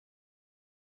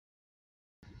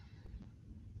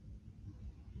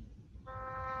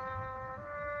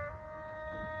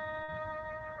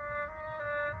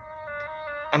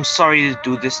I'm sorry to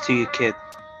do this to you, kid.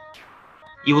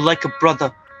 You were like a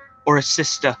brother, or a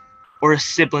sister, or a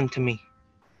sibling to me.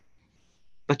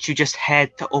 But you just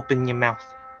had to open your mouth.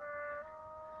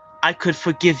 I could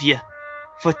forgive you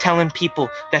for telling people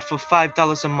that for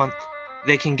 $5 a month,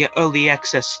 they can get early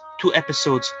access to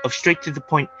episodes of Straight to the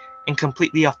Point and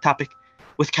Completely Off Topic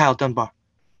with Kyle Dunbar.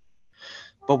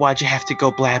 But why'd you have to go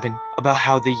blabbing about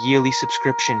how the yearly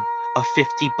subscription of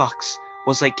 $50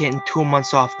 was like getting 2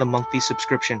 months off the monthly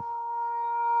subscription?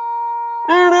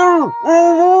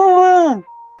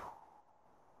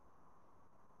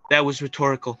 That was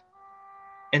rhetorical.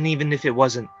 And even if it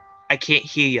wasn't, I can't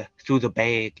hear you through the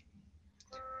bag.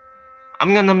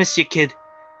 I'm gonna miss you, kid.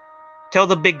 Tell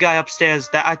the big guy upstairs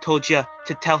that I told you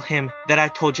to tell him that I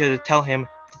told you to tell him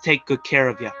to take good care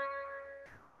of you.